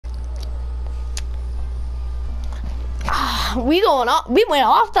We going off. We went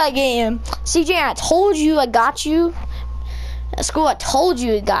off that game. CJ, I told you I got you. At school, I told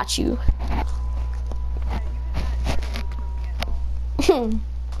you I got you.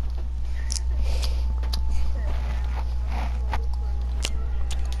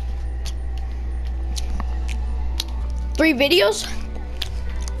 Three videos?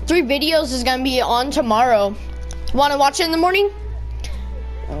 3 videos is gonna be on tomorrow. Wanna watch it in the morning?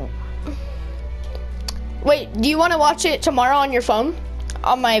 Wait, do you wanna watch it tomorrow on your phone?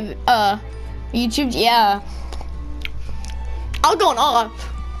 On my YouTube? Yeah. I was going off.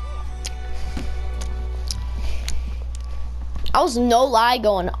 I was no lie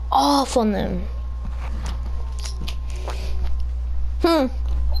going off on them.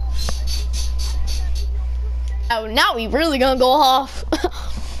 Oh, now we really gonna go off.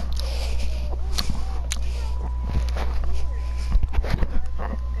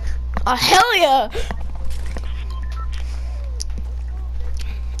 Oh, hell yeah.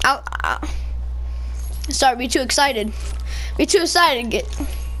 Sorry, be too excited. Be too excited to get.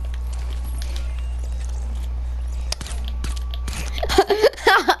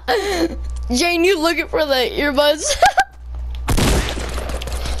 Jane, you looking for the earbuds?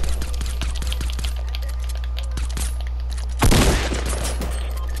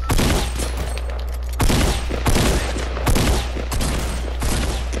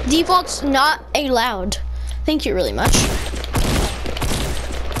 Default's not allowed. Thank you really much.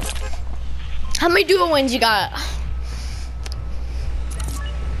 How many duo wins you got?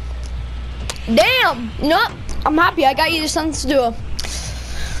 Damn! Nope. I'm happy. I got you the Suns duo.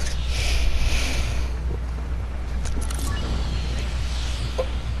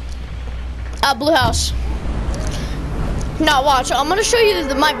 Blue House. Now watch. I'm gonna show you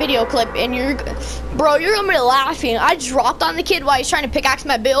my video clip, and you're gonna be laughing. I dropped on the kid while he's trying to pickaxe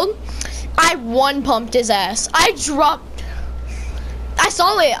my build. I one pumped his ass. I dropped. I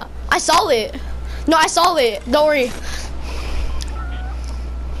saw it. I saw it. No, I saw it. Don't worry.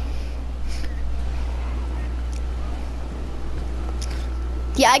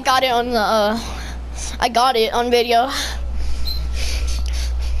 Yeah, I got it on the. I got it on video.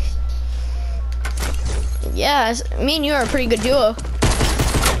 Yeah, me and you are a pretty good duo.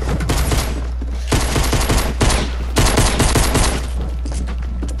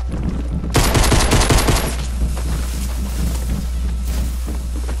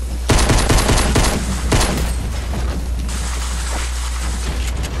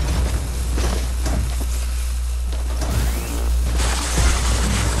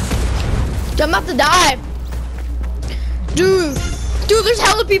 I'm about to die. Dude, there's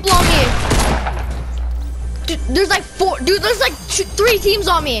hella people on me. Dude, there's like 3 teams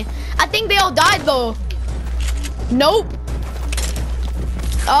on me. I think they all died though. Nope.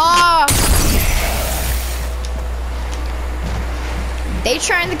 Ah. They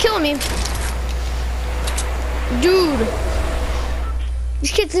trying to kill me. Dude.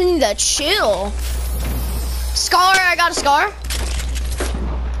 These kids need to chill. Scar, I got a scar.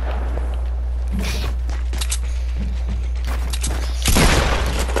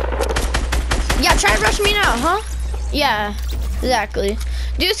 Yeah, try to rush me now, huh? Yeah, exactly.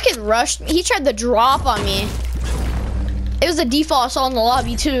 Dude, this kid rushed me. He tried to drop on me. It was a default I saw in the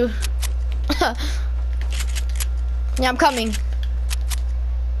lobby, too. Yeah, I'm coming.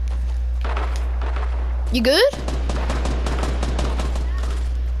 You good?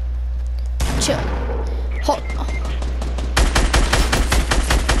 Chill. Hold.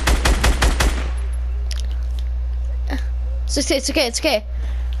 It's okay, it's okay.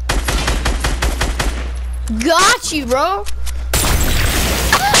 Got you, bro.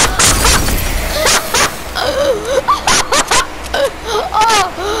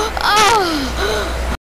 Oh,